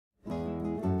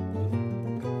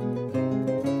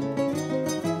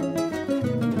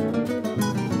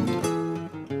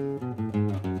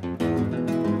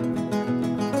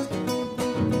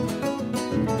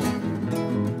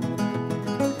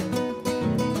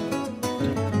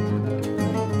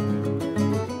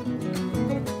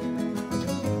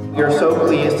We are so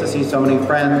pleased to see so many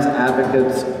friends,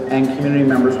 advocates, and community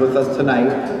members with us tonight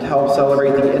to help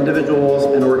celebrate the individuals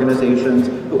and organizations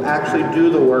who actually do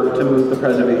the work to move the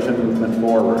preservation movement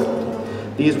forward.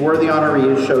 These worthy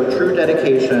honorees show true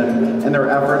dedication in their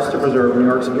efforts to preserve New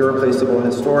York's irreplaceable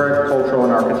historic, cultural,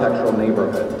 and architectural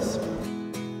neighborhoods.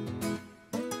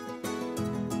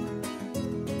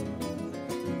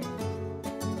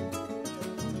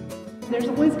 There's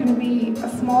always going to be a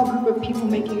small group of people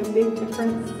making a big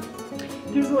difference.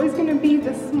 There's always going to be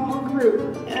this small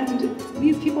group, and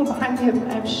these people behind me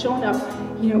have shown up.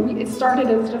 You know, it started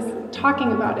as just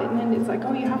talking about it, and then it's like,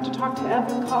 oh, you have to talk to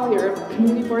Evan Collier of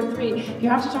Community Board 3. You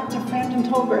have to talk to Brandon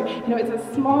Tolbert. You know, it's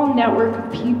a small network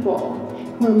of people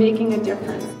who are making a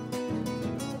difference.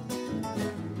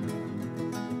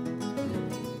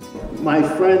 My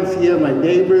friends here, my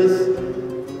neighbors,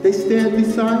 they stand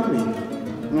beside me.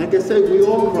 And like I said, we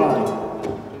all cry,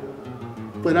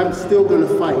 but I'm still gonna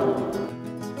fight.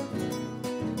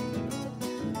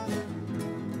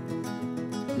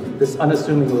 This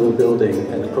unassuming little building,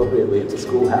 and appropriately it's a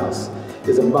schoolhouse,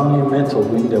 is a monumental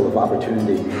window of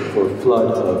opportunity for a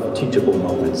flood of teachable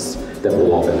moments that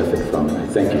we'll all benefit from, and I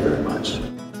thank you very much.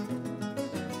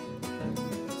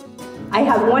 I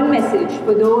have one message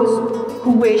for those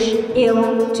who wish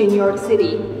ill to New York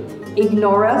City.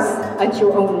 Ignore us at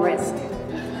your own risk.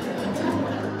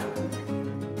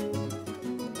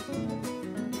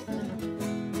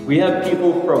 We have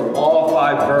people from all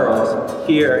 5 boroughs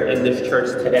here in this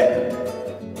church today.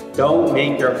 Don't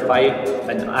make your fight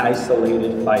an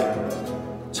isolated fight.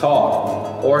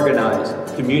 Talk, organize,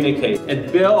 communicate,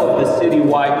 and build the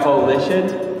citywide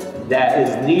coalition that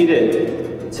is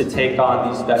needed to take on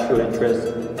these special interests,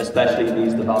 especially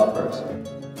these developers.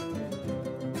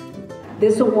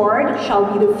 This award shall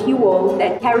be the fuel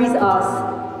that carries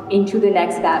us into the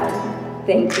next battle.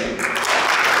 Thank you.